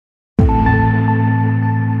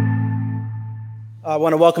I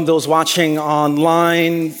want to welcome those watching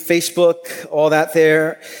online, Facebook, all that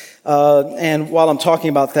there. And while I'm talking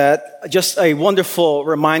about that, just a wonderful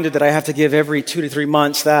reminder that I have to give every 2 to 3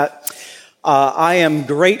 months that I am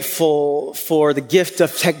grateful for the gift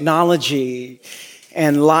of technology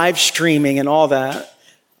and live streaming and all that.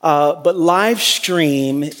 But live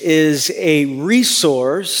stream is a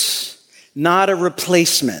resource, not a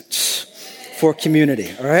replacement for community,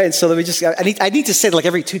 all right? And so let me just, I need to say it like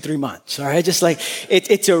every 2, 3 months, all right? Just like,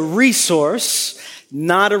 it's a resource,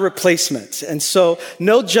 not a replacement. And so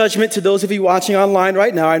no judgment to those of you watching online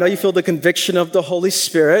right now. I know you feel the conviction of the Holy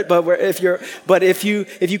Spirit, but if you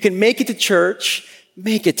can make it to church,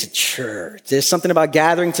 make it to church. There's something about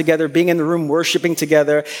gathering together, being in the room, worshiping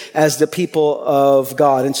together as the people of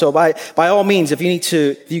God. And so by all means, if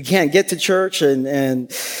you can't get to church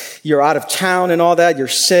and you're out of town and all that, you're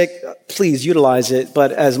sick, please utilize it.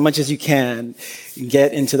 But as much as you can,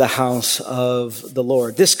 get into the house of the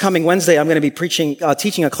Lord. This coming Wednesday, I'm going to be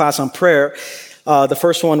teaching a class on prayer. The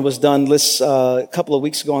first one was done a couple of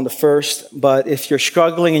weeks ago on the 1st. But if you're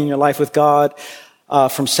struggling in your life with God,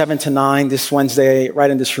 from 7 to 9 this Wednesday,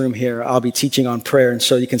 right in this room here, I'll be teaching on prayer. And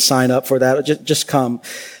so you can sign up for that. Just come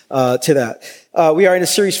to that. We are in a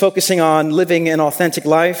series focusing on living an authentic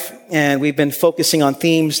life. And we've been focusing on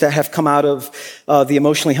themes that have come out of the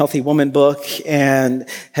Emotionally Healthy Woman book and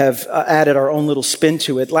have added our own little spin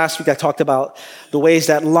to it. Last week, I talked about the ways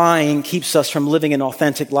that lying keeps us from living an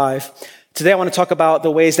authentic life. Today, I want to talk about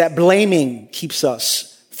the ways that blaming keeps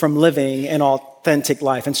us from living an authentic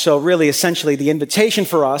life. And so really, essentially, the invitation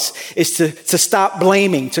for us is to stop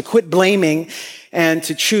blaming, to quit blaming, and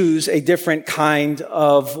to choose a different kind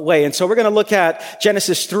of way. And so we're going to look at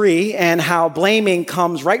Genesis 3 and how blaming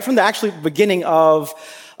comes right from the actually beginning of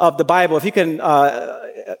the Bible. If you can,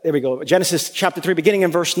 there we go. Genesis chapter 3, beginning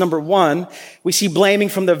in verse number 1, we see blaming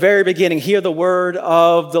from the very beginning. Hear the word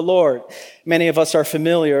of the Lord. Many of us are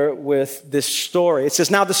familiar with this story. It says,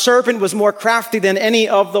 "Now the serpent was more crafty than any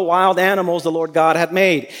of the wild animals the Lord God had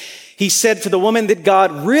made. He said to the woman, 'Did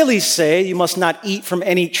God really say you must not eat from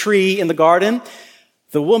any tree in the garden?'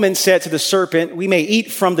 The woman said to the serpent, 'We may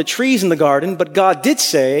eat from the trees in the garden, but God did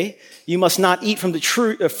say you must not eat from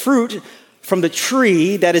the fruit from the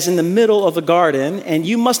tree that is in the middle of the garden, and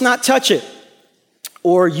you must not touch it,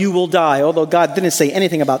 or you will die.'" Although God didn't say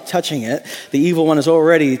anything about touching it, the evil one is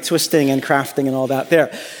already twisting and crafting and all that there.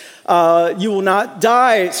 "You will not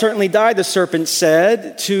die, certainly die," the serpent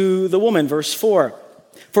said to the woman, verse 4.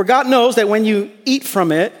 "For God knows that when you eat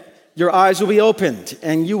from it, your eyes will be opened,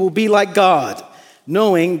 and you will be like God,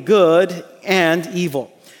 knowing good and evil."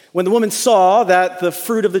 When the woman saw that the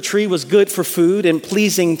fruit of the tree was good for food and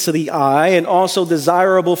pleasing to the eye and also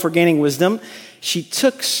desirable for gaining wisdom, she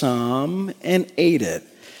took some and ate it.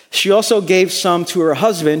 She also gave some to her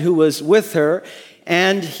husband who was with her,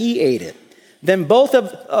 and he ate it. Then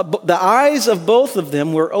the eyes of both of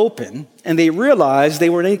them were open, and they realized they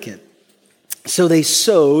were naked. So they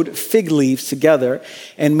sewed fig leaves together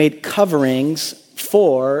and made coverings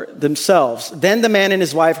for themselves. Then the man and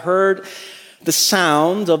his wife heard the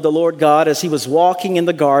sound of the Lord God as he was walking in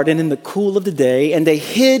the garden in the cool of the day, and they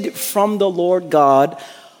hid from the Lord God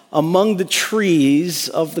among the trees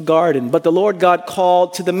of the garden. But the Lord God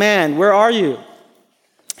called to the man, "Where are you?"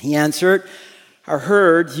 He answered, "I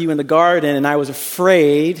heard you in the garden, and I was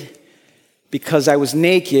afraid because I was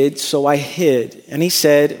naked, so I hid." And he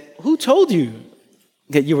said, "Who told you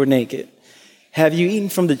that you were naked? Have you eaten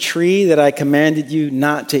from the tree that I commanded you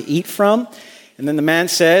not to eat from?" And then the man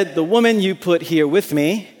said, "The woman you put here with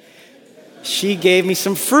me, she gave me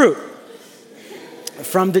some fruit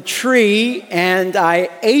from the tree, and I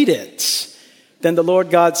ate it." Then the Lord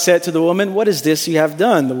God said to the woman, "What is this you have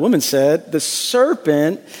done?" The woman said, "The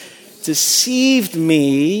serpent deceived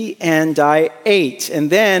me, and I ate." And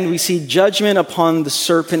then we see judgment upon the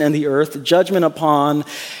serpent and the earth, judgment upon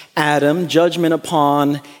Adam, judgment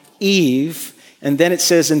upon Eve. And then it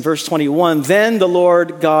says in verse 21, "Then the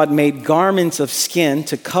Lord God made garments of skin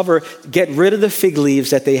to get rid of the fig leaves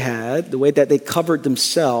that they had, the way that they covered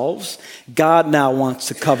themselves. God now wants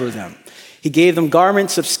to cover them. He gave them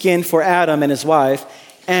garments of skin for Adam and his wife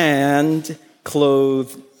and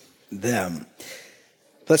clothed them."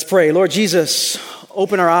 Let's pray. Lord Jesus,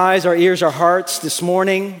 open our eyes, our ears, our hearts this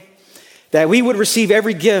morning, that we would receive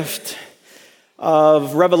every gift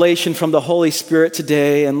of revelation from the Holy Spirit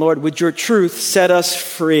today. And Lord, would your truth set us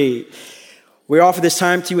free? We offer this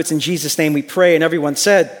time to you. It's in Jesus' name we pray. And everyone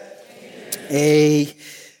said,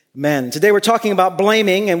 Amen. Today we're talking about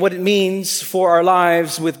blaming and what it means for our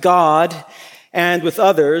lives with God and with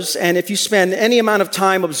others. And if you spend any amount of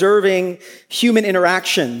time observing human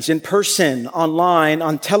interactions in person, online,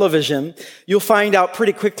 on television, you'll find out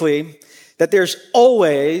pretty quickly that there's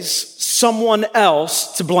always someone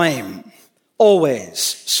else to blame. Always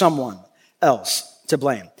someone else to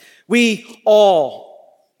blame. We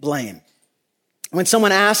all blame. When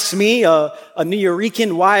someone asks me, a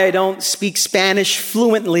Nuyorican, why I don't speak Spanish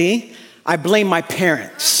fluently, I blame my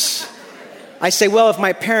parents. I say, well, if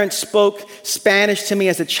my parents spoke Spanish to me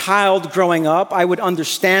as a child growing up, I would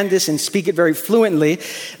understand this and speak it very fluently.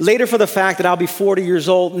 Later, for the fact that I'll be 40 years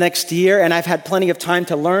old next year and I've had plenty of time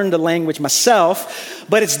to learn the language myself,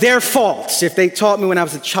 but it's their fault. If they taught me when I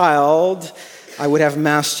was a child, I would have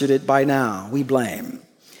mastered it by now. We blame.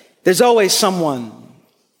 There's always someone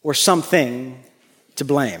or something to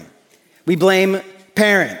blame. We blame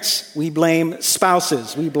parents. We blame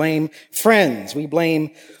spouses. We blame friends. We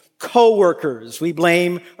blame co-workers. We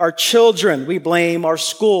blame our children. We blame our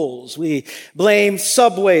schools. We blame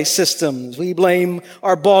subway systems. We blame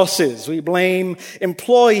our bosses. We blame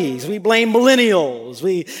employees. We blame millennials.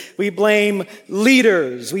 We blame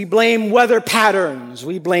leaders. We blame weather patterns.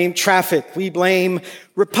 We blame traffic. We blame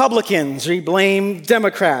Republicans. We blame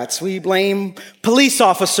Democrats. We blame police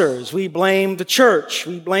officers. We blame the church.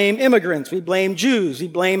 We blame immigrants. We blame Jews. We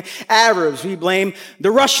blame Arabs. We blame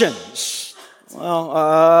the Russians.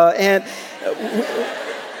 And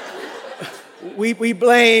we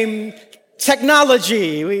blame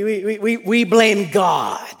technology. We blame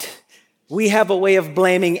God. We have a way of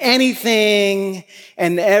blaming anything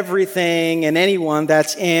and everything and anyone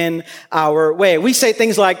that's in our way. We say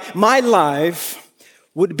things like, my life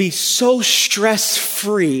would be so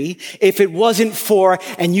stress-free if it wasn't for,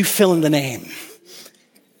 and you fill in the name.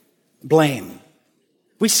 Blame.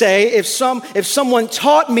 We say, if someone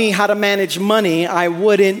taught me how to manage money, I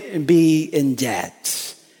wouldn't be in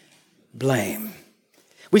debt. Blame.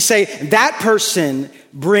 We say, that person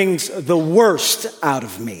brings the worst out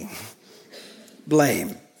of me.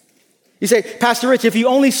 Blame. You say, Pastor Rich, if you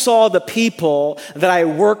only saw the people that I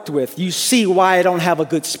worked with, you see why I don't have a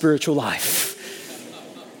good spiritual life.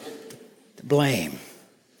 Blame.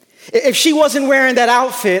 If she wasn't wearing that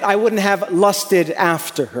outfit, I wouldn't have lusted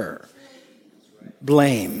after her.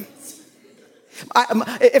 Blame.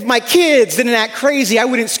 If my kids didn't act crazy, I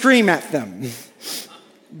wouldn't scream at them.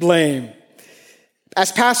 Blame.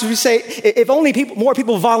 As pastors, we say, if only more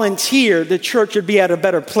people volunteered, the church would be at a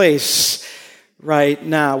better place right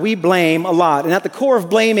now. We blame a lot. And at the core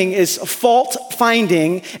of blaming is fault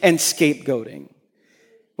finding and scapegoating.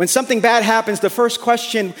 When something bad happens, the first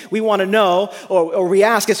question we want to know or we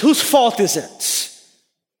ask is, whose fault is it?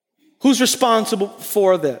 Who's responsible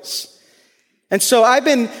for this? And so I've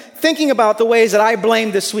been thinking about the ways that I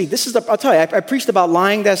blame this week. I'll tell you, I preached about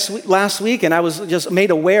lying last week, and I was just made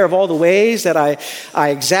aware of all the ways that I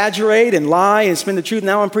exaggerate and lie and spin the truth.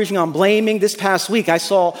 Now I'm preaching on blaming. This past week, I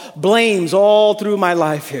saw blames all through my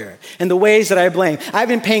life here and the ways that I blame. I've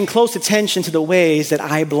been paying close attention to the ways that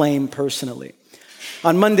I blame personally.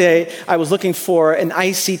 On Monday, I was looking for an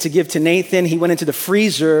icy to give to Nathan. He went into the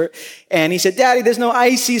freezer and he said, Daddy, there's no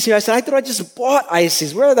ices here. I said, I thought I just bought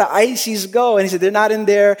ices. Where did the ices go? And he said, they're not in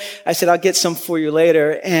there. I said, I'll get some for you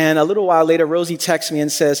later. And a little while later, Rosie texts me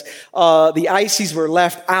and says, the ices were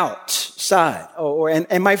left outside.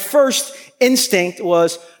 And my first instinct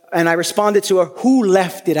was, and I responded to her, who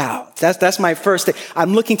left it out? That's my first thing.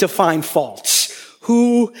 I'm looking to find faults.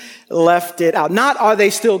 Who left it out? Not are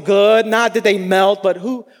they still good? Not did they melt? But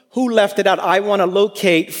who left it out? I want to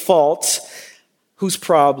locate faults. Whose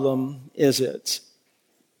problem is it?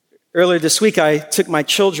 Earlier this week, I took my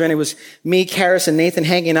children. It was me, Karis, and Nathan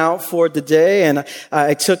hanging out for the day. And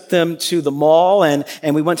I took them to the mall and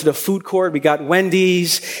we went to the food court. We got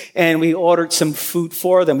Wendy's and we ordered some food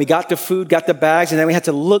for them. We got the food, got the bags, and then we had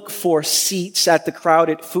to look for seats at the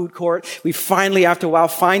crowded food court. We finally, after a while,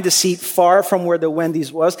 find a seat far from where the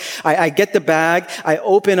Wendy's was. I get the bag. I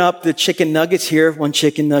open up the chicken nuggets here. 1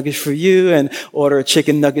 chicken nugget for you and order a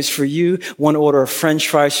chicken nuggets for you. 1 order of French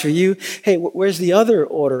fries for you. Hey, where's the other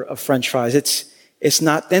order of French fries? It's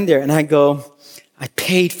not in there. And I go, I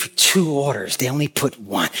paid for 2 orders. They only put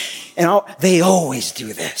 1. And they always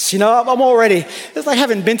do this. You know, I'm already, it's like I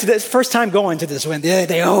haven't been to this, first time going to this one.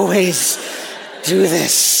 They always do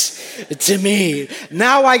this to me.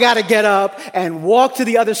 Now I got to get up and walk to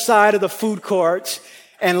the other side of the food court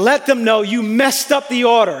and let them know you messed up the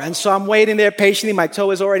order. And so I'm waiting there patiently. My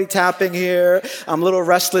toe is already tapping here. I'm a little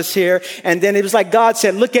restless here. And then it was like God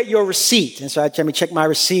said, look at your receipt. And so let me check my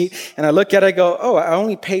receipt. And I look at it, I go, oh, I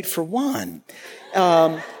only paid for 1.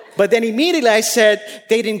 But then immediately I said,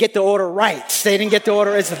 they didn't get the order right. They didn't get the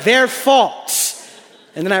order. It's their fault.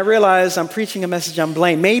 And then I realized I'm preaching a message on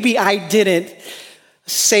blame. Maybe I didn't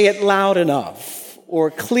say it loud enough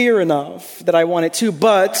or clear enough that I wanted to,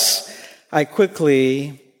 but I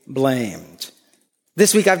quickly blamed.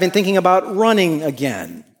 This week I've been thinking about running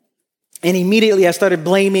again. And immediately I started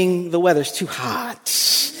blaming the weather. It's too hot.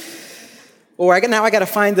 Or I got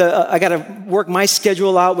to work my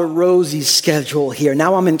schedule out with Rosie's schedule here.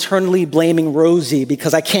 Now I'm internally blaming Rosie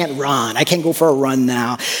because I can't run. I can't go for a run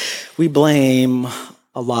now. We blame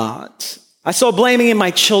a lot. I saw blaming in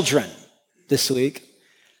my children this week.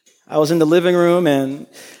 I was in the living room and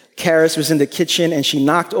Karis was in the kitchen and she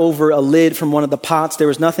knocked over a lid from one of the pots. There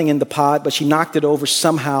was nothing in the pot, but she knocked it over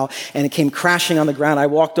somehow and it came crashing on the ground. I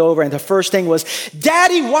walked over and the first thing was,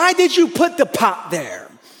 "Daddy, why did you put the pot there?"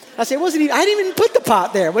 I said, I didn't even put the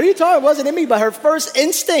pot there. What are you talking about? It wasn't in me, but her first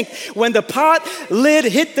instinct when the pot lid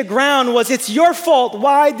hit the ground was, "It's your fault.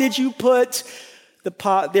 Why did you put the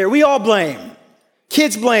pot there?" We all blame.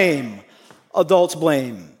 Kids blame. Adults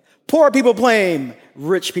blame. Poor people blame.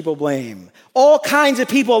 Rich people blame. All kinds of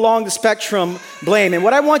people along the spectrum blame. And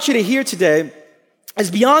what I want you to hear today is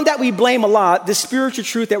beyond that we blame a lot, this spiritual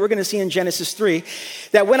truth that we're going to see in Genesis 3,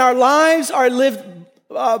 that when our lives are lived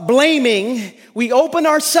blaming, we open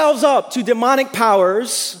ourselves up to demonic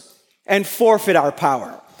powers and forfeit our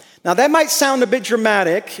power. Now that might sound a bit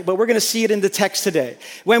dramatic, but we're going to see it in the text today.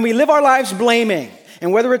 When we live our lives blaming,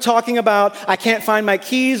 and whether we're talking about, I can't find my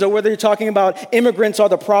keys, or whether you're talking about immigrants are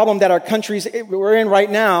the problem that our countries we're in right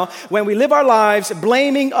now, when we live our lives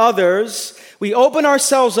blaming others, we open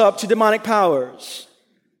ourselves up to demonic powers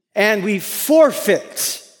and we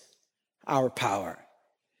forfeit our power.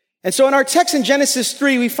 And so in our text in Genesis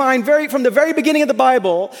 3, we find from the very beginning of the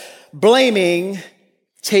Bible, blaming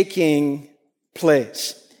taking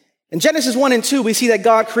place. In Genesis 1 and 2, we see that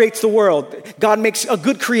God creates the world. God makes a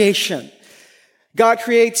good creation. God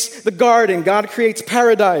creates the garden. God creates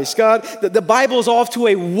paradise. The Bible is off to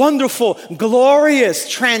a wonderful, glorious,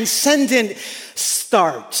 transcendent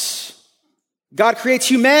start. God creates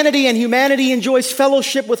humanity, and humanity enjoys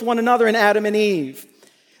fellowship with one another in Adam and Eve.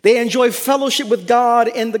 They enjoy fellowship with God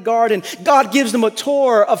in the garden. God gives them a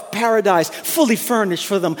tour of paradise, fully furnished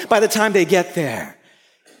for them by the time they get there.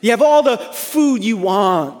 You have all the food you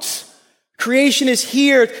want. Creation is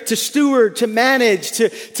here to steward, to manage,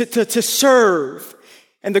 to serve.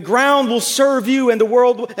 And the ground will serve you, and the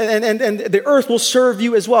world and the earth will serve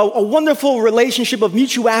you as well. A wonderful relationship of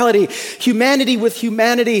mutuality, humanity with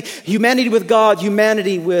humanity, humanity with God,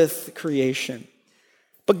 humanity with creation.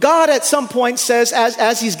 But God at some point says,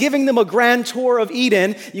 as he's giving them a grand tour of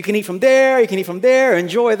Eden, you can eat from there, you can eat from there,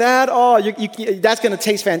 enjoy that. Oh, that's going to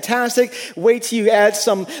taste fantastic. Wait till you add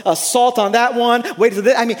some salt on that one. Wait till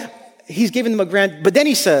that. He's giving them a grand, but then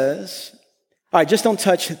he says, all right, just don't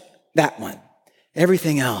touch that one.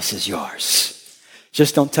 Everything else is yours.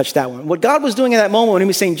 Just don't touch that one. What God was doing at that moment when he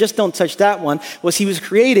was saying, just don't touch that one, was he was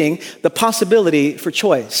creating the possibility for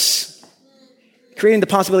choice. Creating the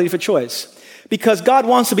possibility for choice. Because God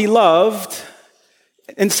wants to be loved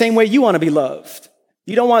in the same way you want to be loved.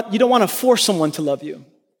 You don't want to force someone to love you.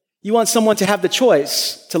 You want someone to have the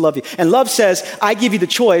choice to love you. And love says, I give you the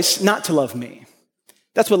choice not to love me.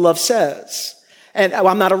 That's what love says. And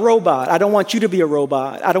I'm not a robot. I don't want you to be a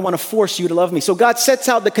robot. I don't want to force you to love me. So God sets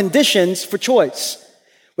out the conditions for choice,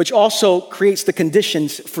 which also creates the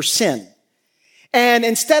conditions for sin. And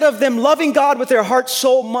instead of them loving God with their heart,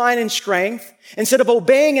 soul, mind, and strength, instead of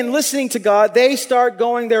obeying and listening to God, they start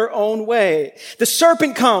going their own way. The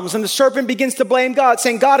serpent comes and the serpent begins to blame God,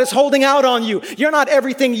 saying, God is holding out on you. You're not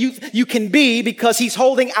everything you can be because he's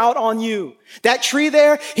holding out on you. That tree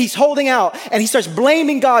there, he's holding out. And he starts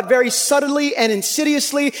blaming God very subtly and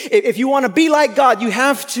insidiously. If you want to be like God, you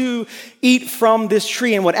have to eat from this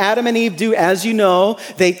tree. And what Adam and Eve do, as you know,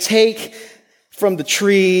 they take from the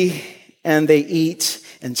tree and they eat,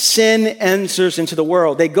 and sin enters into the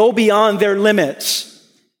world. They go beyond their limits.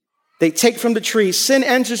 They take from the tree. Sin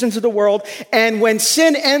enters into the world. And when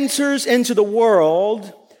sin enters into the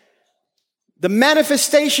world, the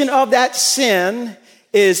manifestation of that sin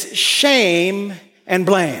is shame and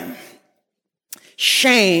blame.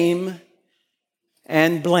 Shame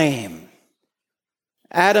and blame.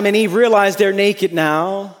 Adam and Eve realize they're naked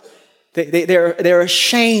now. They're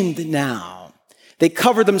ashamed now. They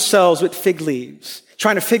cover themselves with fig leaves,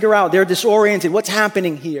 trying to figure out, they're disoriented. What's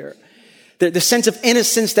happening here? The sense of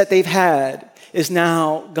innocence that they've had is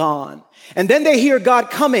now gone. And then they hear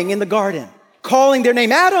God coming in the garden, calling their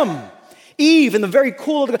name, Adam, Eve, in the very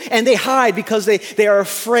cool of the, and they hide because they are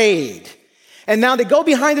afraid. And now they go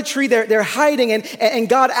behind the tree, they're hiding, and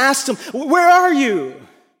God asks them, where are you?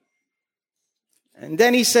 And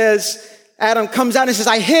then he says, Adam comes out and says,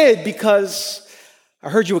 I hid because I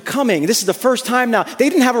heard you were coming. This is the first time now. They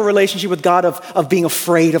didn't have a relationship with God of being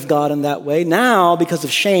afraid of God in that way. Now, because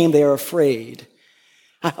of shame, they are afraid.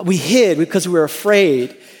 We hid because we were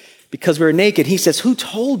afraid, because we were naked. He says, who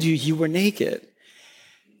told you you were naked?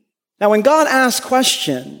 Now, when God asks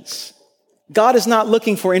questions, God is not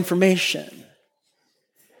looking for information.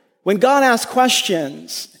 When God asks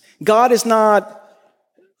questions, God is not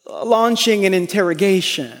launching an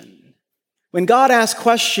interrogation. When God asks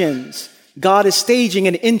questions, God is staging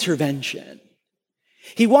an intervention.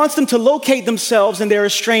 He wants them to locate themselves in their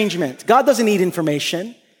estrangement. God doesn't need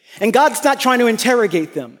information, and God's not trying to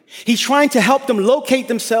interrogate them. He's trying to help them locate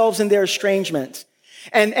themselves in their estrangement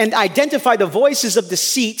and identify the voices of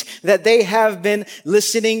deceit that they have been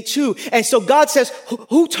listening to. And so God says,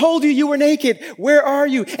 who told you were naked? Where are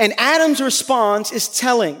you? And Adam's response is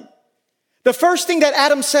telling. The first thing that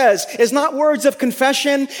Adam says is not words of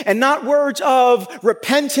confession and not words of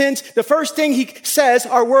repentance. The first thing he says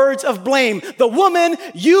are words of blame. The woman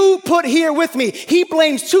you put here with me. He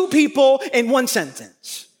blames two people in one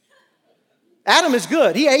sentence. Adam is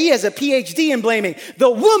good. He has a PhD in blaming.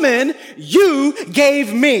 The woman you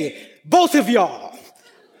gave me. Both of y'all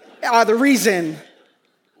are the reason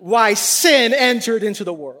why sin entered into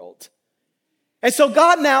the world. And so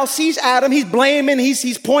God now sees Adam, he's blaming,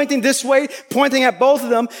 he's pointing this way, pointing at both of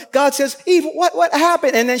them. God says, Eve, what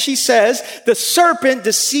happened? And then she says, the serpent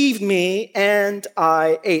deceived me and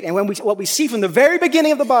I ate. And what we see from the very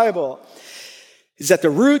beginning of the Bible is that the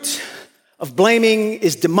root of blaming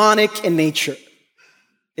is demonic in nature.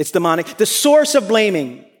 It's demonic. The source of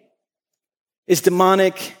blaming is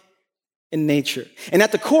demonic in nature. And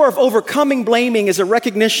at the core of overcoming blaming is a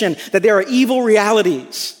recognition that there are evil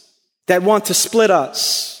realities that want to split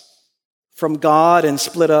us from God and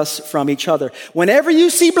split us from each other. Whenever you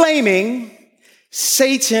see blaming,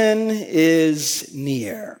 Satan is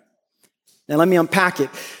near. Now let me unpack it.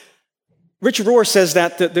 Richard Rohr says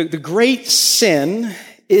that the great sin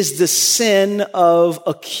is the sin of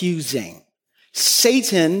accusing.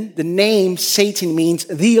 Satan, the name Satan means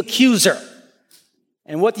the accuser.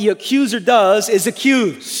 And what the accuser does is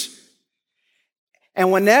accuse.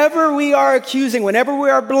 And whenever we are accusing, whenever we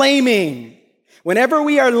are blaming, whenever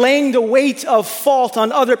we are laying the weight of fault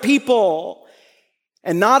on other people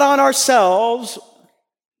and not on ourselves,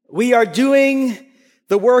 we are doing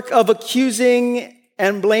the work of accusing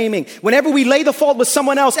and blaming. Whenever we lay the fault with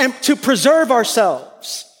someone else and to preserve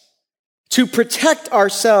ourselves, to protect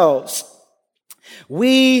ourselves,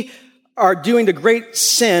 we are doing the great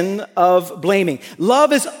sin of blaming.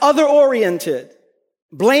 Love is other-oriented.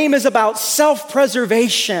 Blame is about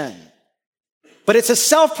self-preservation, but it's a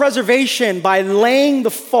self-preservation by laying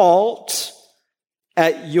the fault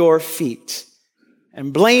at your feet.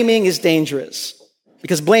 And blaming is dangerous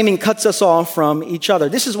because blaming cuts us off from each other.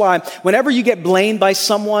 This is why whenever you get blamed by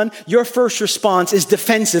someone, your first response is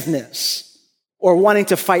defensiveness or wanting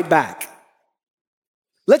to fight back.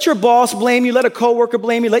 Let your boss blame you, let a coworker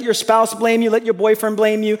blame you, let your spouse blame you, let your boyfriend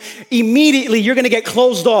blame you. Immediately, you're going to get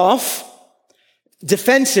closed off,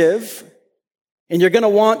 defensive, and you're going to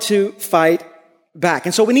want to fight back.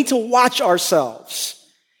 And so we need to watch ourselves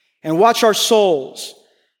and watch our souls.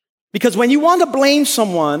 Because when you want to blame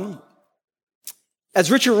someone,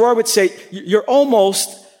 as Richard Rohr would say, you're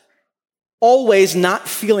almost always not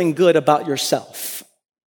feeling good about yourself.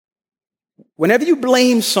 Whenever you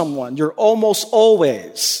blame someone, you're almost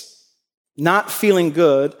always not feeling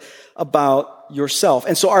good about yourself.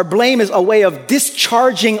 And so our blame is a way of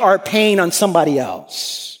discharging our pain on somebody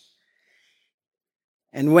else.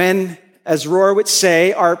 And when, as Rohr would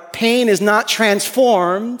say, our pain is not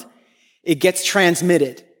transformed, it gets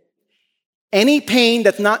transmitted. Any pain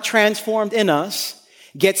that's not transformed in us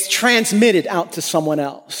gets transmitted out to someone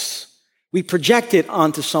else. We project it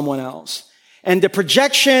onto someone else. And the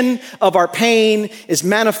projection of our pain is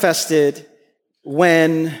manifested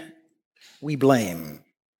when we blame.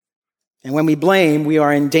 And when we blame, we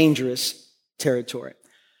are in dangerous territory.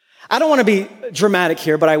 I don't want to be dramatic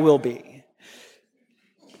here, but I will be.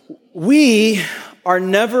 We are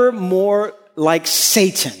never more like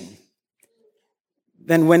Satan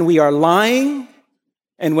than when we are lying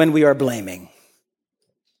and when we are blaming.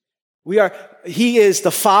 He is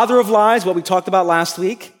the father of lies, what we talked about last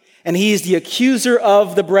week, and he is the accuser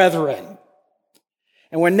of the brethren.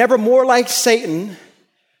 And we're never more like Satan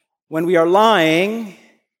when we are lying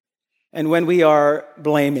and when we are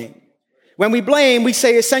blaming. When we blame, we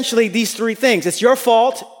say essentially these three things. It's your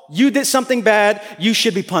fault. You did something bad. You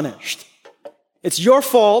should be punished. It's your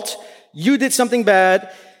fault. You did something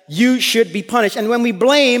bad. You should be punished. And when we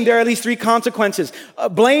blame, there are at least three consequences.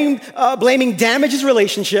 Blaming damages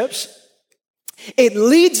relationships. It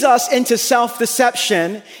leads us into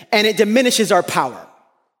self-deception and it diminishes our power.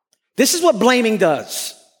 This is what blaming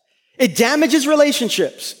does. It damages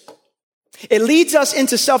relationships. It leads us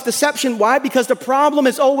into self-deception. Why? Because the problem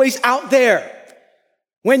is always out there.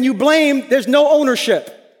 When you blame, there's no ownership.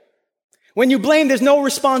 When you blame, there's no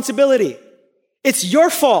responsibility. It's your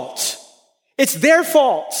fault. It's their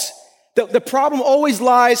fault. The problem always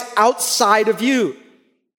lies outside of you,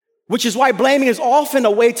 which is why blaming is often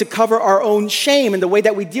a way to cover our own shame and the way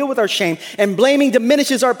that we deal with our shame. And blaming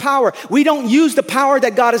diminishes our power. We don't use the power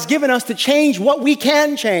that God has given us to change what we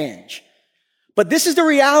can change. But this is the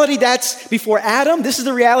reality that's before Adam. This is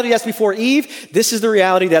the reality that's before Eve. This is the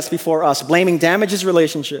reality that's before us. Blaming damages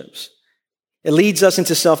relationships. It leads us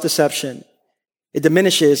into self-deception. It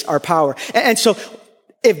diminishes our power. And so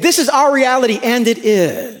if this is our reality, and it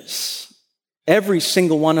is, every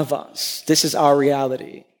single one of us, this is our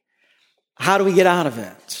reality. How do we get out of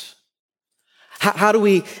it? How do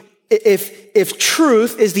we, if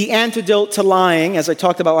truth is the antidote to lying, as I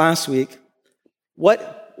talked about last week,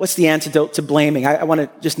 what's the antidote to blaming? I want to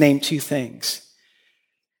just name two things.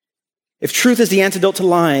 If truth is the antidote to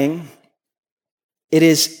lying, it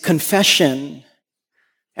is confession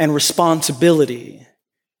and responsibility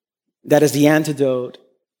that is the antidote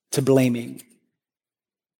to blaming.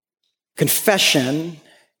 Confession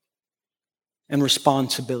and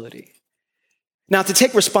responsibility. Now, to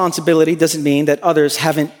take responsibility doesn't mean that others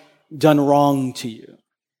haven't done wrong to you.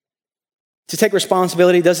 To take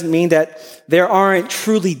responsibility doesn't mean that there aren't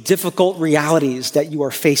truly difficult realities that you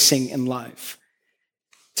are facing in life.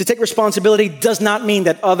 To take responsibility does not mean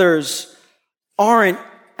that others aren't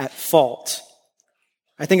at fault.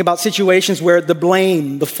 I think about situations where the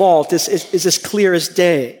blame, the fault is as clear as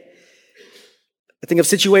day. I think of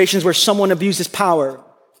situations where someone abuses power.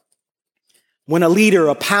 When a leader,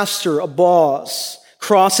 a pastor, a boss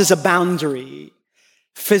crosses a boundary,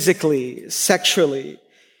 physically, sexually,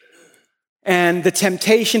 and the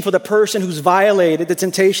temptation for the person who's violated, the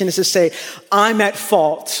temptation is to say, I'm at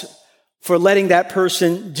fault for letting that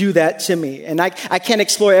person do that to me. And I can't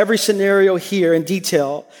explore every scenario here in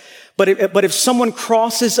detail, but if someone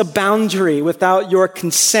crosses a boundary without your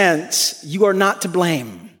consent, you are not to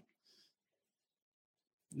blame.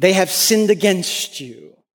 They have sinned against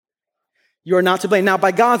you. You are not to blame. Now,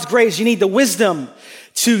 by God's grace, you need the wisdom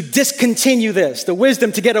to discontinue this, the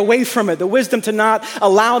wisdom to get away from it, the wisdom to not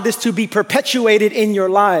allow this to be perpetuated in your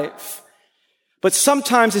life. But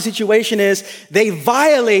sometimes the situation is they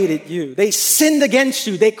violated you. They sinned against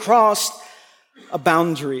you. They crossed a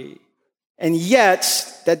boundary. And yet,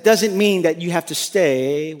 that doesn't mean that you have to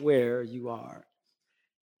stay where you are.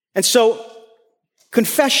 And so,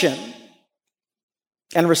 confession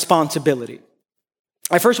and responsibility.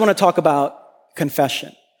 I first want to talk about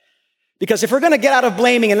confession. Because if we're going to get out of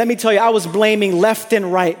blaming, and let me tell you, I was blaming left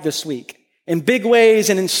and right this week, in big ways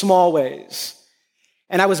and in small ways.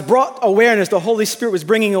 And I was brought awareness, the Holy Spirit was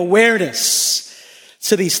bringing awareness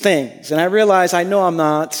to these things. And I realized I know I'm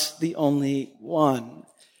not the only one.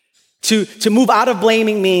 To move out of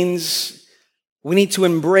blaming means we need to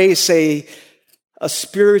embrace a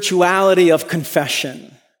spirituality of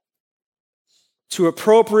confession, to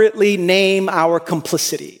appropriately name our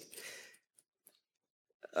complicity.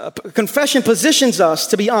 Confession positions us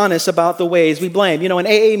to be honest about the ways we blame. You know, in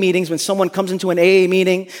AA meetings, when someone comes into an AA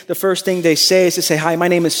meeting, the first thing they say is to say, hi, my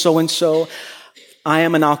name is so-and-so. I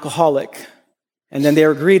am an alcoholic. And then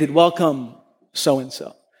they're greeted, welcome,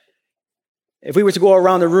 so-and-so. If we were to go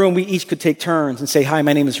around the room, we each could take turns and say, hi,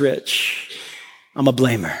 my name is Rich. I'm a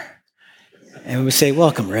blamer. And we would say,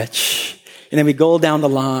 welcome, Rich. And then we go down the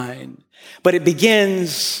line. But it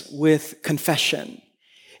begins with confession.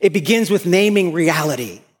 It begins with naming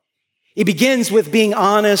reality. It begins with being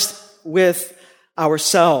honest with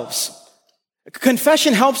ourselves.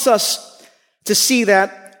 Confession helps us to see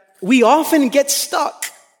that we often get stuck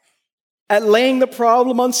at laying the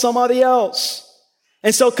problem on somebody else.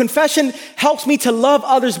 And so confession helps me to love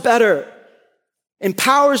others better,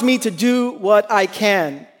 empowers me to do what I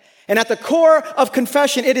can. And at the core of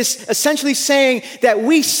confession, it is essentially saying that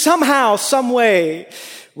we somehow, some way,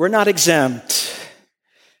 we're not exempt,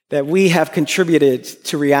 that we have contributed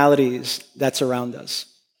to realities that surround us.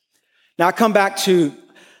 Now I come back to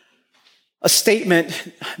a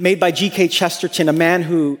statement made by G.K. Chesterton, a man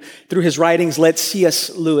who, through his writings, led C.S.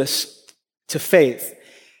 Lewis to faith.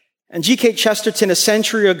 And G.K. Chesterton, a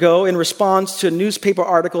century ago, in response to a newspaper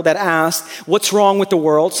article that asked, what's wrong with the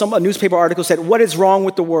world? A newspaper article said, what is wrong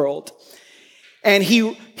with the world? And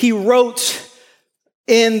he wrote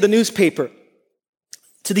in the newspaper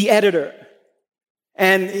to the editor.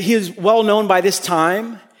 And he is well known by this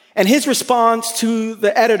time. And his response to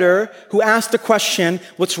the editor who asked the question,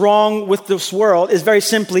 what's wrong with this world, is very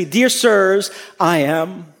simply, "Dear sirs, I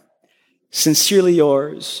am sincerely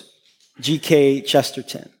yours, G.K.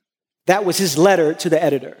 Chesterton." That was his letter to the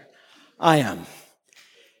editor. I am.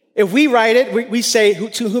 If we write it, we say,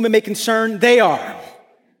 "To whom it may concern, they are.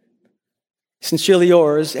 Sincerely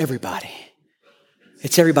yours, everybody."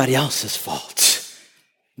 It's everybody else's fault.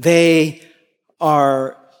 They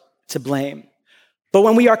are to blame. But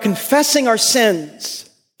when we are confessing our sins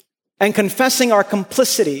and confessing our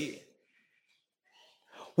complicity,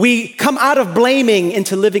 we come out of blaming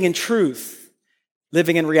into living in truth,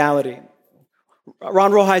 living in reality.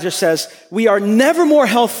 Ron Rolheiser says, we are never more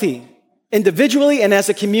healthy individually and as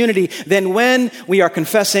a community than when we are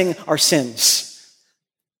confessing our sins.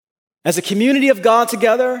 As a community of God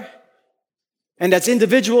together and as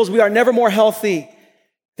individuals, we are never more healthy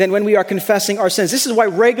than when we are confessing our sins. This is why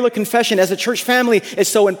regular confession as a church family is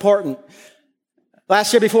so important.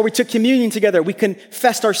 Last year, before we took communion together, we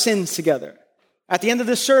confessed our sins together. At the end of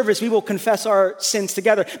this service, we will confess our sins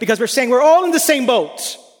together because we're saying we're all in the same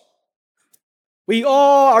boat. We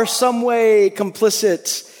all are some way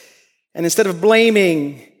complicit. And instead of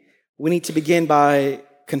blaming, we need to begin by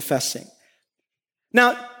confessing.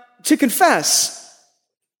 Now, to confess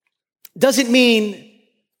doesn't mean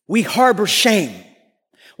we harbor shame.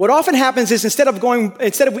 What often happens is instead of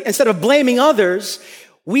blaming others,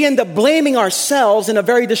 we end up blaming ourselves in a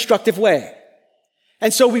very destructive way.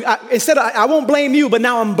 And so I won't blame you, but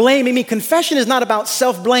now I'm blaming me. Confession is not about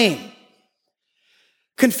self-blame.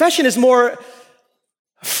 Confession is more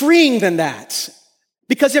freeing than that.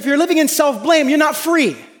 Because if you're living in self-blame, you're not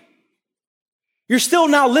free. You're still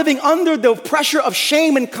now living under the pressure of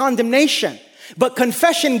shame and condemnation. But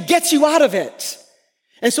confession gets you out of it.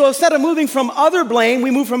 And so instead of moving from other blame,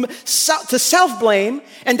 we move to self-blame,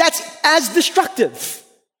 and that's as destructive.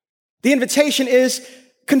 The invitation is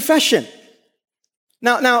confession.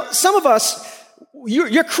 Now, some of us,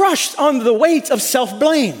 you're crushed under the weight of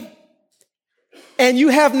self-blame. And you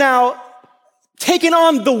have now taken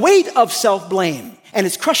on the weight of self-blame, and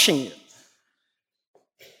it's crushing you.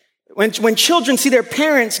 When children see their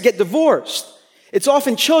parents get divorced, it's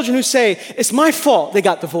often children who say, "It's my fault they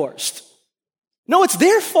got divorced." No, it's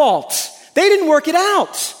their fault. They didn't work it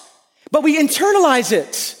out. But we internalize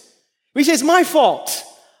it. We say, "It's my fault.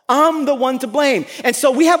 I'm the one to blame." And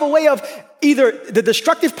so we have a way of either the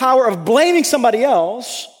destructive power of blaming somebody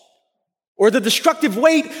else or the destructive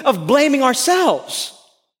weight of blaming ourselves.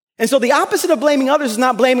 And so the opposite of blaming others is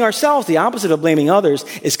not blaming ourselves. The opposite of blaming others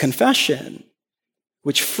is confession,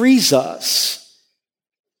 which frees us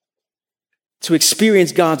to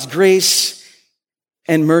experience God's grace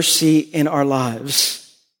and mercy in our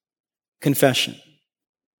lives. Confession.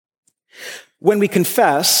 When we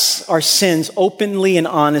confess our sins openly and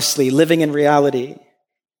honestly, living in reality,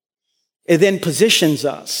 it then positions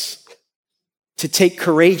us to take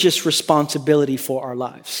courageous responsibility for our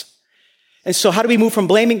lives. And so how do we move from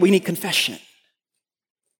blaming? We need confession.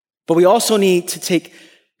 But we also need to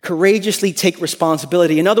courageously take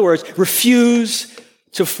responsibility. In other words, refuse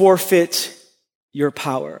to forfeit your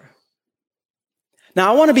power.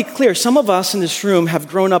 Now, I want to be clear. Some of us in this room have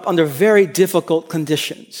grown up under very difficult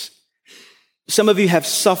conditions. Some of you have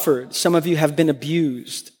suffered. Some of you have been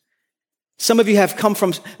abused. Some of you have come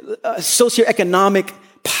from socioeconomic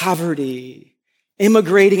poverty,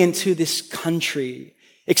 immigrating into this country,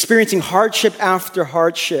 experiencing hardship after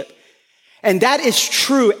hardship. And that is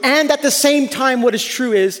true. And at the same time, what is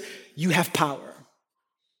true is you have power.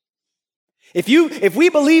 If we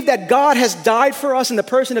believe that God has died for us in the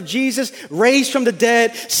person of Jesus, raised from the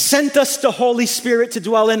dead, sent us the Holy Spirit to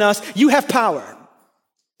dwell in us, you have power.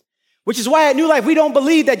 Which is why at New Life, we don't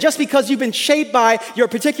believe that just because you've been shaped by your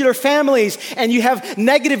particular families and you have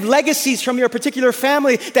negative legacies from your particular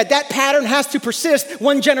family, that pattern has to persist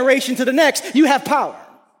one generation to the next. You have power.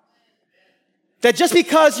 That just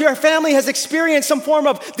because your family has experienced some form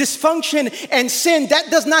of dysfunction and sin, that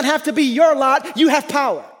does not have to be your lot. You have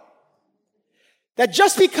power. That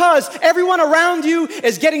just because everyone around you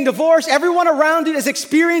is getting divorced, everyone around you is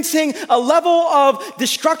experiencing a level of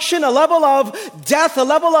destruction, a level of death, a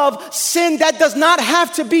level of sin, that does not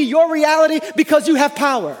have to be your reality because you have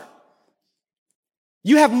power.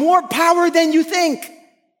 You have more power than you think.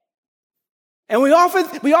 And we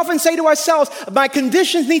often say to ourselves, my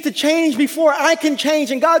conditions need to change before I can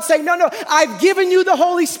change. And God's saying, no, I've given you the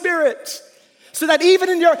Holy Spirit. So that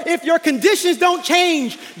even if your conditions don't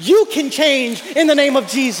change, you can change in the name of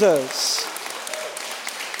Jesus.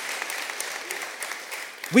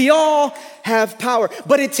 We all have power,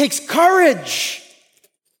 but it takes courage.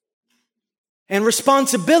 And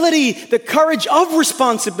responsibility, the courage of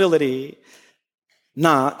responsibility,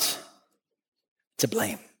 not to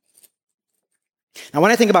blame. Now,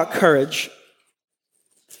 when I think about courage,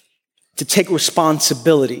 to take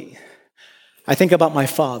responsibility, I think about my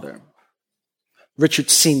father, Richard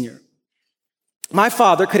Sr. My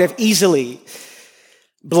father could have easily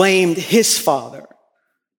blamed his father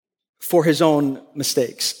for his own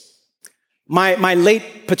mistakes. My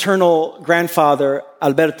late paternal grandfather,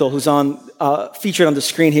 Alberto, who's featured on the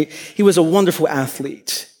screen, he was a wonderful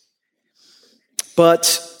athlete.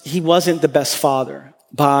 But he wasn't the best father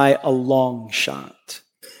by a long shot.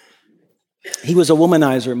 He was a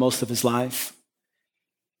womanizer most of his life.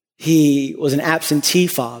 He was an absentee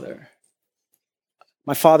father.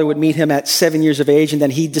 My father would meet him at 7 years of age, and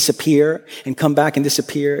then he'd disappear and come back and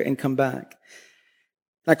disappear and come back.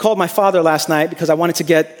 And I called my father last night because I wanted to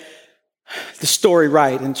get the story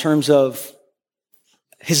right in terms of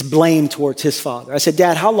his blame towards his father. I said,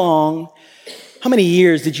 Dad, how many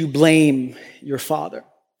years did you blame your father?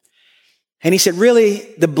 And he said, really,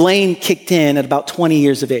 the blame kicked in at about 20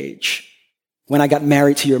 years of age when I got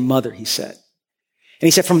married to your mother, he said. And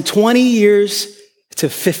he said, from 20 years to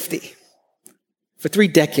 50, for 3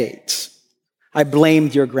 decades, I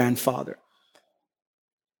blamed your grandfather.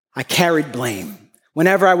 I carried blame.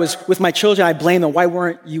 Whenever I was with my children, I blamed them. Why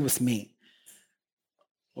weren't you with me?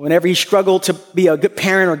 Whenever he struggled to be a good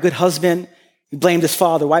parent or a good husband, he blamed his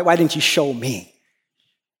father. Why didn't you show me?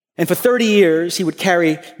 And for 30 years, he would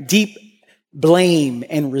carry deep blame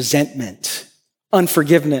and resentment,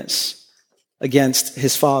 unforgiveness against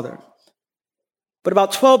his father. But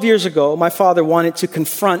about 12 years ago, my father wanted to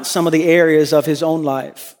confront some of the areas of his own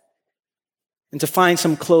life and to find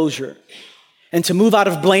some closure and to move out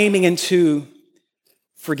of blaming into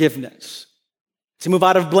forgiveness, to move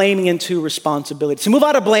out of blaming into responsibility, to move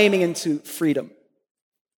out of blaming into freedom.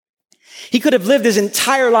 He could have lived his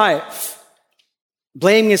entire life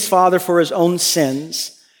blaming his father for his own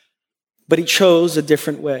sins, but he chose a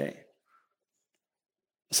different way.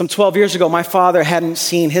 Some 12 years ago, my father hadn't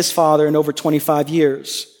seen his father in over 25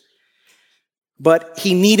 years, but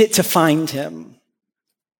he needed to find him,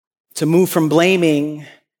 to move from blaming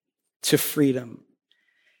to freedom.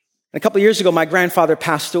 A couple of years ago, my grandfather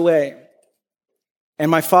passed away, and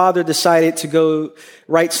my father decided to go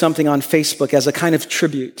write something on Facebook as a kind of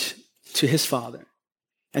tribute to his father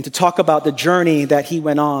and to talk about the journey that he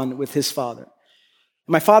went on with his father.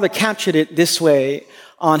 My father captured it this way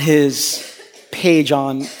on his page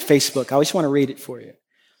on Facebook. I always want to read it for you.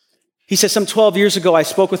 He says, some 12 years ago, I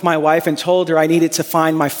spoke with my wife and told her I needed to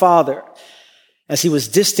find my father as he was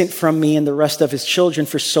distant from me and the rest of his children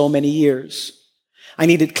for so many years. I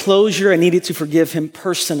needed closure. I needed to forgive him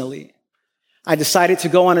personally. I decided to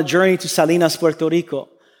go on a journey to Salinas, Puerto Rico.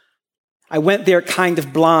 I went there kind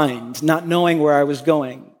of blind, not knowing where I was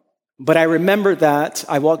going. But I remember that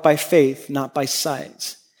I walked by faith, not by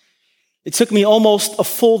sight. It took me almost a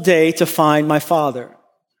full day to find my father.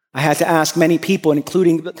 I had to ask many people,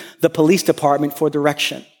 including the police department, for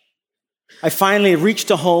direction. I finally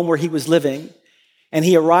reached a home where he was living, and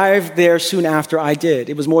he arrived there soon after I did.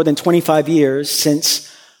 It was more than 25 years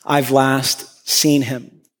since I've last seen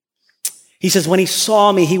him. He says, when he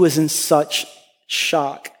saw me, he was in such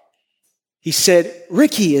shock. He said,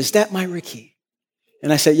 Ricky, is that my Ricky?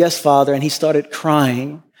 And I said, yes, Father. And he started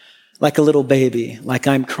crying like a little baby, like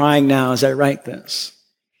I'm crying now as I write this.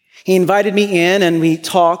 He invited me in and we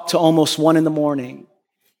talked to almost 1 a.m.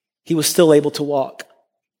 He was still able to walk.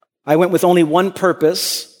 I went with only one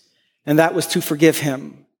purpose, and that was to forgive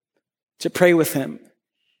him, to pray with him,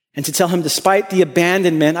 and to tell him despite the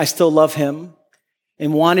abandonment, I still love him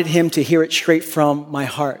and wanted him to hear it straight from my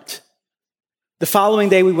heart. The following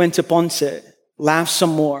day, we went to Ponce, laughed some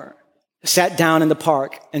more, sat down in the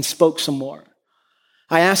park, and spoke some more.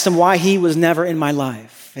 I asked him why he was never in my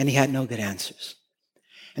life, and he had no good answers.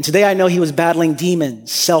 And today I know he was battling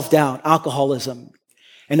demons, self-doubt, alcoholism,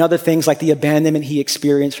 and other things like the abandonment he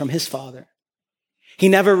experienced from his father. He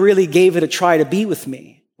never really gave it a try to be with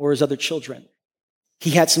me or his other children. He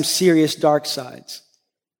had some serious dark sides.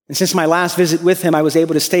 And since my last visit with him, I was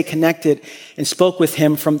able to stay connected and spoke with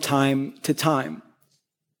him from time to time.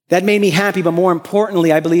 That made me happy, but more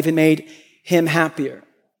importantly, I believe it made him happier.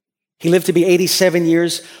 He lived to be 87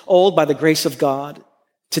 years old by the grace of God.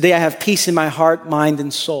 Today I have peace in my heart, mind,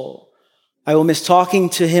 and soul. I will miss talking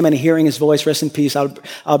to him and hearing his voice. Rest in peace,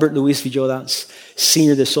 Albert Luis Villodas,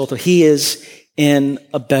 Senior de Soto. He is in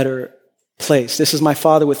a better place. This is my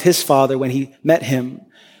father with his father when he met him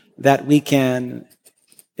that weekend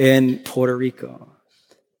in Puerto Rico.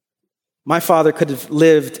 My father could have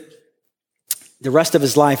lived the rest of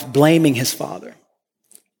his life blaming his father.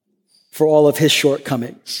 for all of his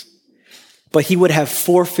shortcomings, but he would have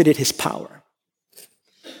forfeited his power.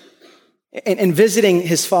 In visiting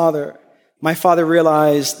his father, my father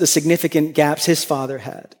realized the significant gaps his father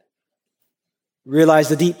had,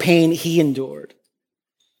 realized the deep pain he endured.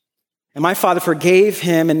 And my father forgave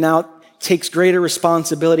him and now takes greater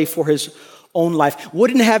responsibility for his own life.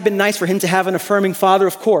 Wouldn't it have been nice for him to have an affirming father?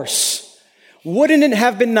 Of course. Wouldn't it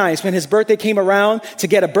have been nice when his birthday came around to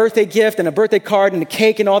get a birthday gift and a birthday card and a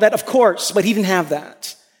cake and all that? Of course, but he didn't have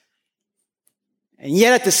that. And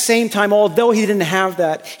yet at the same time, although he didn't have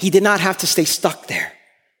that, he did not have to stay stuck there.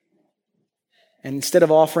 And instead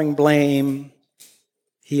of offering blame,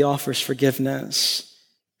 he offers forgiveness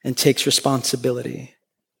and takes responsibility.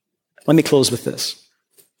 Let me close with this.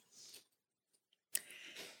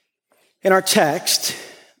 In our text,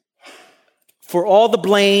 for all the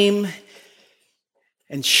blame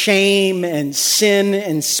and shame and sin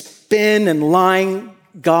and spin and lying,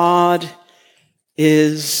 God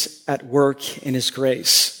is at work in his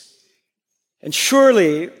grace. And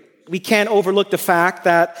surely we can't overlook the fact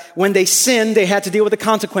that when they sinned, they had to deal with the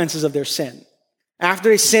consequences of their sin. After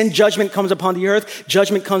they sinned, judgment comes upon the earth,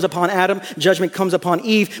 judgment comes upon Adam, judgment comes upon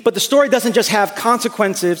Eve. But the story doesn't just have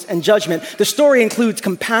consequences and judgment. The story includes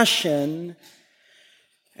compassion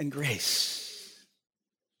and grace.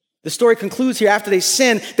 The story concludes here. After they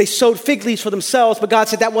sinned, they sewed fig leaves for themselves, but God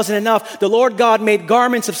said that wasn't enough. The Lord God made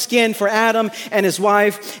garments of skin for Adam and his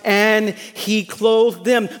wife, and he clothed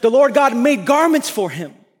them. The Lord God made garments for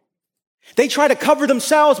him. They tried to cover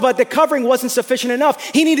themselves, but the covering wasn't sufficient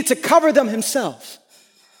enough. He needed to cover them himself.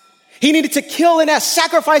 He needed to kill and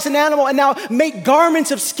sacrifice an animal and now make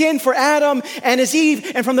garments of skin for Adam and his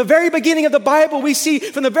Eve. And from the very beginning of the Bible, we see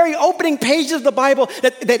from the very opening pages of the Bible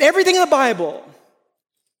that everything in the Bible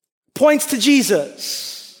points to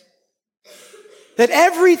Jesus. That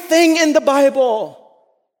everything in the Bible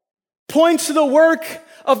points to the work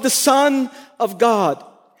of the Son of God.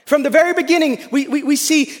 From the very beginning, we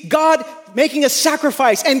see God making a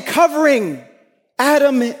sacrifice and covering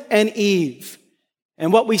Adam and Eve.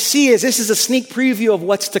 And what we see is this is a sneak preview of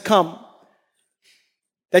what's to come.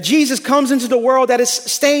 That Jesus comes into the world that is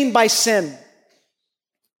stained by sin.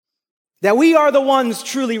 That we are the ones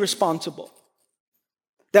truly responsible.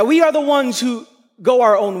 That we are the ones who go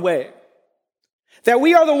our own way. That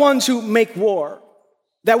we are the ones who make war.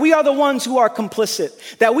 That we are the ones who are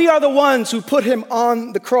complicit. That we are the ones who put him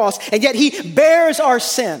on the cross. And yet he bears our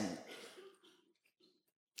sin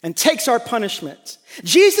and takes our punishment.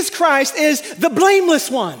 Jesus Christ is the blameless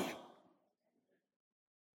one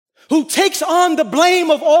who takes on the blame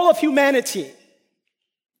of all of humanity,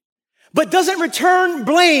 but doesn't return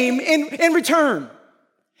blame in return.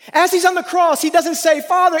 As he's on the cross, he doesn't say,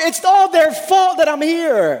 Father, it's all their fault that I'm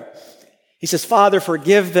here. He says, Father,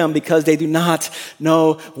 forgive them because they do not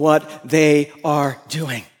know what they are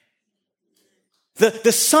doing.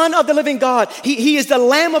 The Son of the living God, he is the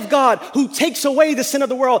Lamb of God who takes away the sin of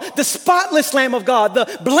the world. The spotless Lamb of God,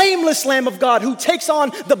 the blameless Lamb of God who takes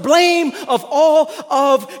on the blame of all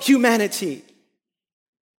of humanity.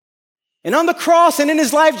 And on the cross and in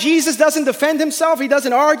his life, Jesus doesn't defend himself. He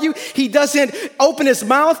doesn't argue. He doesn't open his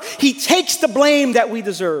mouth. He takes the blame that we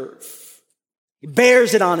deserve. He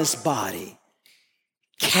bears it on his body,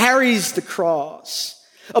 carries the cross,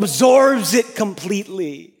 absorbs it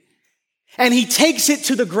completely. And he takes it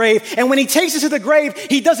to the grave. And when he takes it to the grave,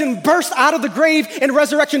 he doesn't burst out of the grave in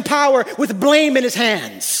resurrection power with blame in his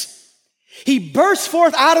hands. He bursts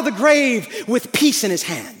forth out of the grave with peace in his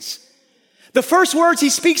hands. The first words he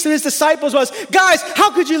speaks to his disciples was, guys,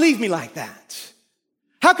 how could you leave me like that?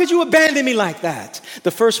 How could you abandon me like that?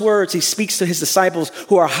 The first words he speaks to his disciples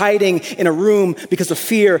who are hiding in a room because of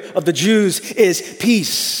fear of the Jews is,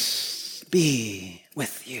 peace be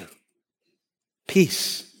with you.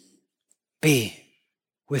 Peace be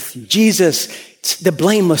with you. Jesus, the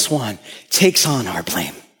blameless one, takes on our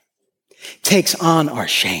blame, takes on our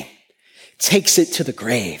shame, takes it to the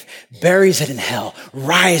grave, buries it in hell,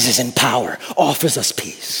 rises in power, offers us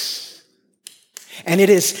peace. And it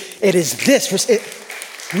is this,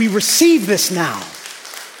 we receive this now.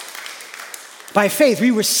 By faith, we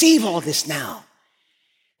receive all this now.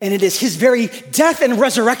 And it is his very death and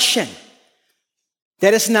resurrection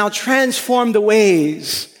that has now transformed the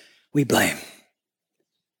ways we blame.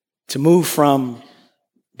 To move from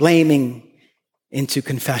blaming into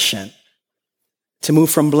confession. To move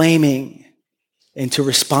from blaming into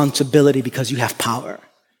responsibility because you have power.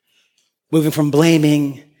 Moving from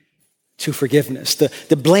blaming to forgiveness.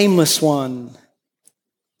 The blameless one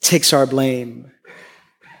takes our blame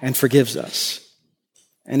and forgives us.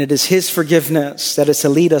 And it is his forgiveness that is to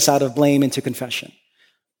lead us out of blame into confession.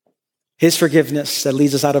 His forgiveness that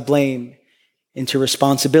leads us out of blame into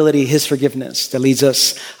responsibility. His forgiveness that leads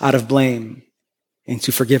us out of blame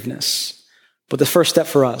into forgiveness. But the first step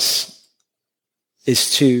for us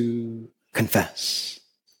is to confess.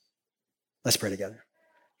 Let's pray together.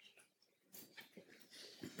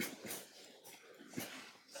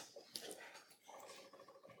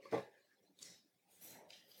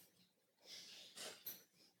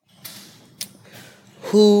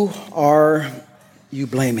 Who are you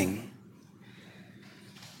blaming?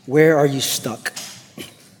 Where are you stuck?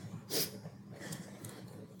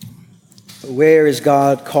 Where is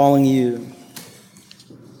God calling you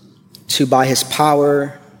to, by His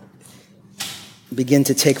power, begin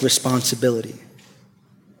to take responsibility?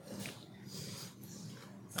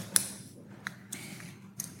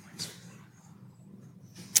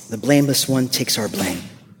 The blameless one takes our blame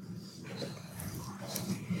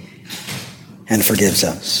and forgives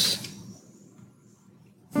us.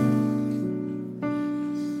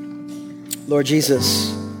 Lord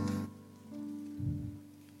Jesus,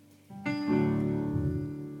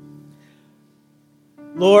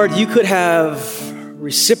 Lord, you could have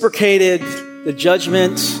reciprocated the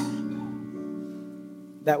judgment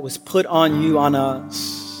that was put on you on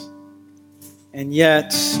us, and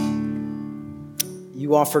yet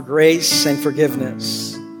you offer grace and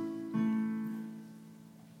forgiveness.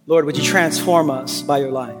 Lord, would you transform us by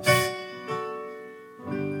your life?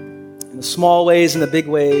 In the small ways and the big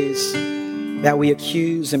ways that we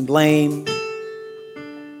accuse and blame,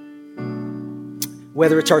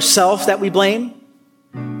 whether it's ourselves that we blame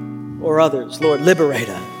or others, Lord, liberate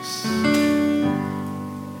us.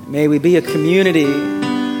 May we be a community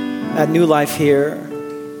at New Life here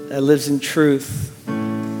that lives in truth,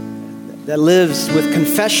 that lives with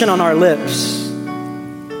confession on our lips.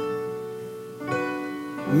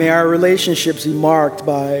 May our relationships be marked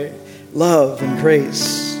by love and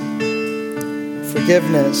grace,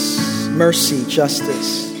 forgiveness, mercy,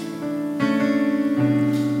 justice.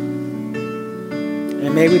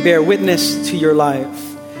 And may we bear witness to your life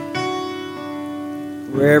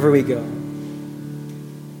wherever we go.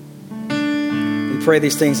 We pray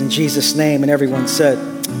these things in Jesus' name, and everyone said,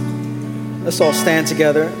 let's all stand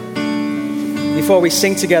together. Before we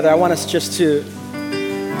sing together, I want us just to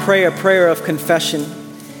pray a prayer of confession.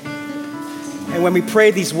 And when we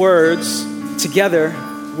pray these words together,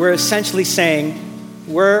 we're essentially saying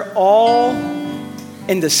we're all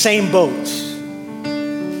in the same boat.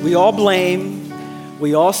 We all blame,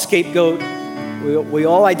 we all scapegoat, we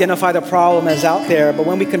all identify the problem as out there. But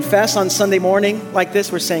when we confess on Sunday morning like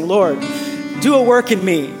this, we're saying, Lord, do a work in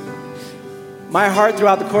me. My heart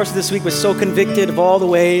throughout the course of this week was so convicted of all the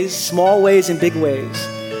ways, small ways and big ways,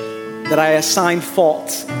 that I assigned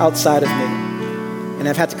fault outside of me. And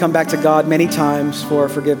I've had to come back to God many times for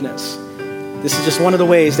forgiveness. This is just one of the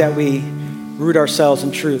ways that we root ourselves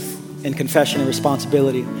in truth, in confession and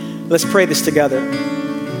responsibility. Let's pray this together.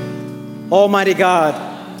 Almighty God,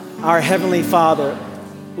 our Heavenly Father,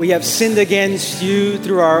 we have sinned against you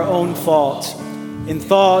through our own fault, in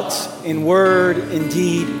thought, in word, in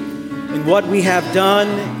deed, in what we have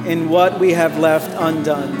done, in what we have left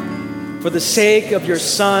undone. For the sake of your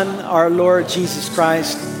Son, our Lord Jesus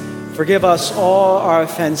Christ, forgive us all our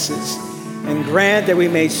offenses and grant that we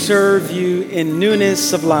may serve you in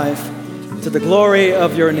newness of life to the glory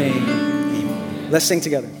of your name. Amen. Let's sing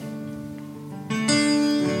together.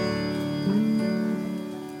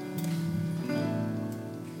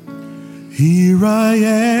 Here I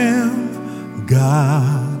am,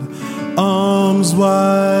 God, arms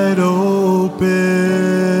wide open,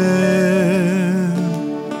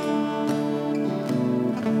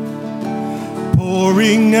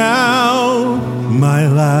 pouring out my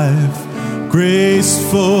life,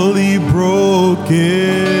 gracefully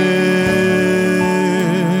broken.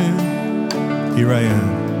 Here I am.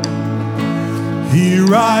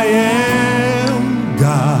 Here I am,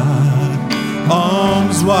 God,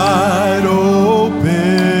 arms wide open,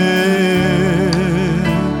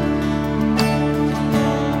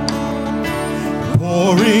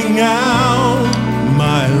 pouring out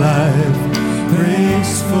my life,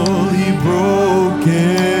 gracefully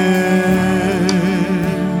broken.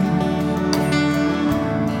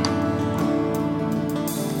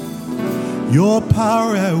 Your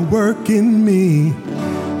power at work in me,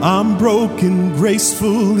 I'm broken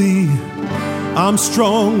gracefully. I'm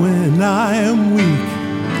strong when I am weak.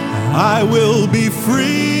 I will be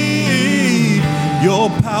free. Your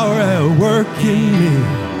power at work in me,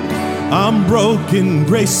 I'm broken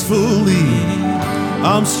gracefully.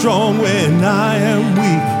 I'm strong when I am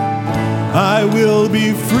weak. I will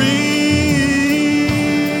be free.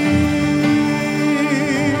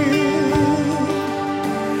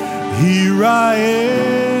 Here I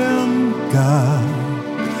am, God,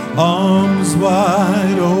 arms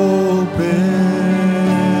wide open,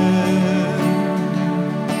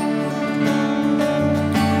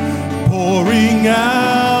 pouring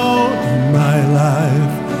out my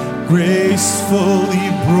life, gracefully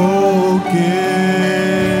broken.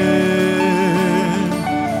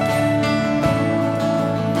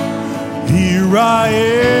 Here I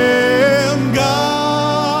am,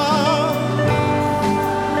 God,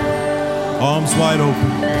 arms wide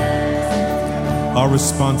open, our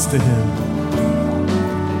response to Him.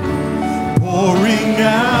 Pouring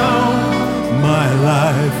out my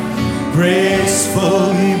life,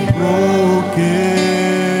 gracefully broken.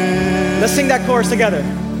 Let's sing that chorus together.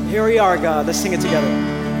 Here we are, God. Let's sing it together.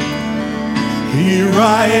 Here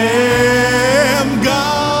I am,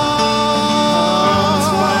 God.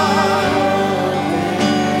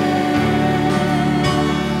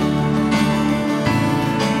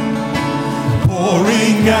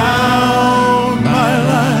 Pouring out my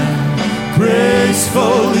life,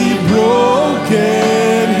 gracefully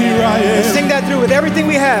broken. Here I am. Let's sing that through with everything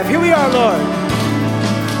we have. Here we are, Lord.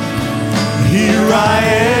 Here I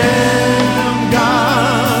am,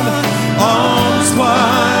 God, arms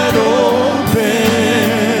wide open.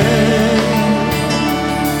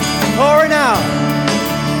 Pouring out.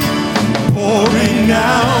 Pouring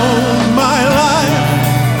out my life,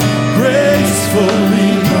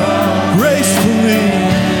 gracefully, gracefully.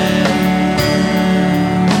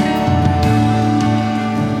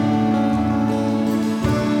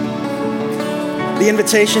 The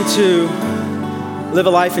invitation to live a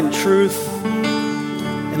life in truth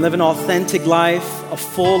and live an authentic life, a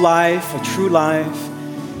full life, a true life,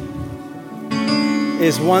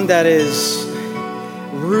 is one that is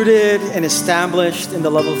rooted and established in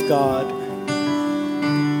the love of God,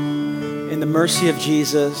 in the mercy of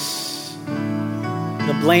Jesus,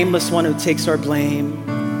 the blameless one who takes our blame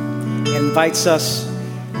and invites us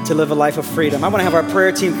to live a life of freedom. I want to have our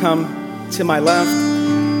prayer team come to my left.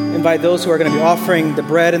 Invite those who are going to be offering the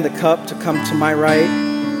bread and the cup to come to my right.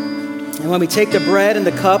 And when we take the bread and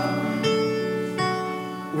the cup,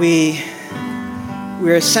 we're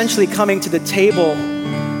essentially coming to the table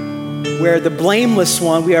where the blameless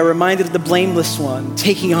one, we are reminded of the blameless one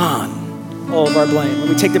taking on all of our blame. When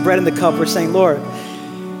we take the bread and the cup, we're saying, Lord,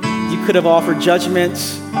 you could have offered judgment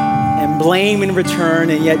and blame in return,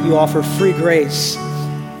 and yet you offer free grace.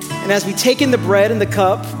 And as we take in the bread and the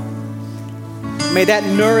cup, may that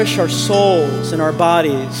nourish our souls and our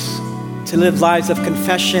bodies to live lives of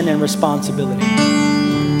confession and responsibility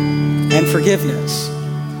and forgiveness.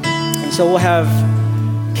 And so we'll have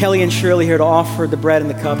Kelly and Shirley here to offer the bread and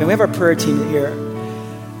the cup. And we have our prayer team here.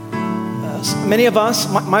 Many of us,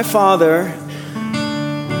 my father,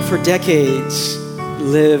 for decades,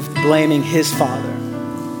 lived blaming his father.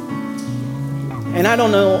 And I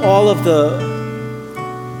don't know all of the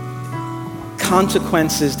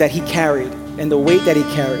consequences that he carried, and the weight that he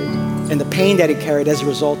carried, and the pain that he carried as a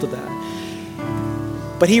result of that.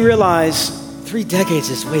 But he realized 3 decades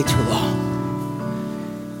is way too long.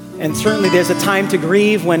 And certainly there's a time to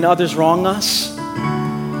grieve when others wrong us.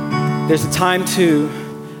 There's a time to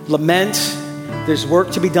lament. There's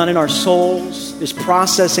work to be done in our souls. There's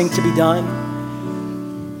processing to be done,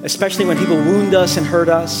 especially when people wound us and hurt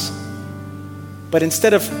us. But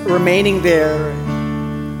instead of remaining there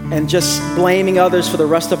and just blaming others for the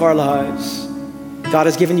rest of our lives, God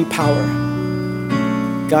has given you power.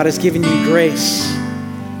 God has given you grace.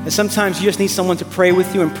 And sometimes you just need someone to pray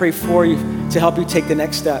with you and pray for you to help you take the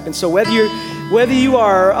next step. And so whether you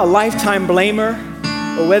are a lifetime blamer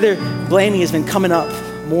or whether blaming has been coming up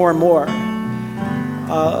more and more,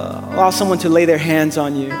 allow someone to lay their hands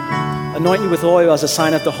on you, anoint you with oil as a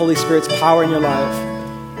sign of the Holy Spirit's power in your life.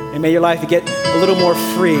 And may your life get a little more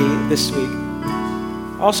free this week.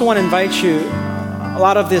 I also want to invite you, a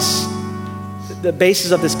lot of this, the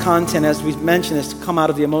basis of this content, as we've mentioned, is to come out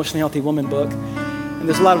of the Emotionally Healthy Woman book. And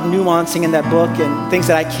there's a lot of nuancing in that book and things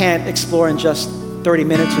that I can't explore in just 30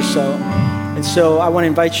 minutes or so. And so I want to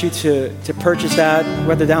invite you to purchase that,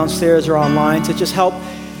 whether downstairs or online, to just help.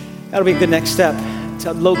 That'll be a good next step,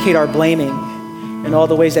 to locate our blaming and all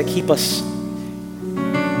the ways that keep us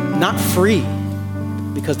not free,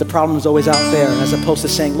 because the problem is always out there, as opposed to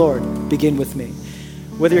saying, Lord, begin with me.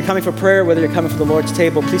 Whether you're coming for prayer, whether you're coming for the Lord's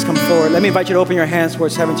table, please come forward. Let me invite you to open your hands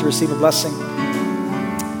towards heaven to receive a blessing.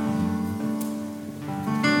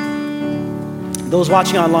 Those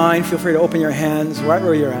watching online, feel free to open your hands right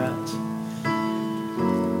where you're at.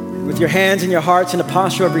 With your hands and your hearts in a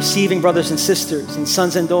posture of receiving, brothers and sisters and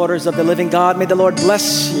sons and daughters of the living God, may the Lord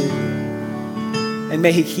bless you and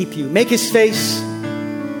may He keep you. Make His face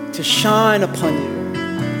to shine upon you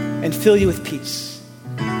and fill you with peace.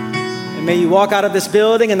 And may you walk out of this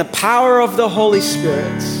building in the power of the Holy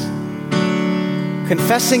Spirit,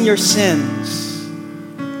 confessing your sins,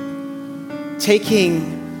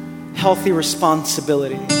 taking healthy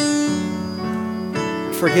responsibility,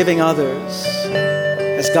 forgiving others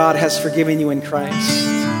as God has forgiven you in Christ.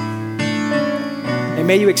 And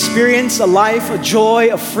may you experience a life of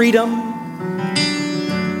joy, of freedom,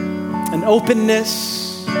 an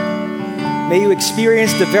openness. May you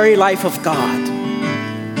experience the very life of God.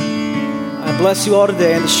 I bless you all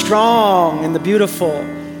today in the strong and the beautiful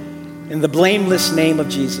and the blameless name of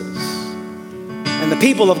Jesus. And the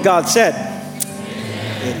people of God said,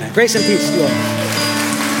 Amen. Grace and peace to you all.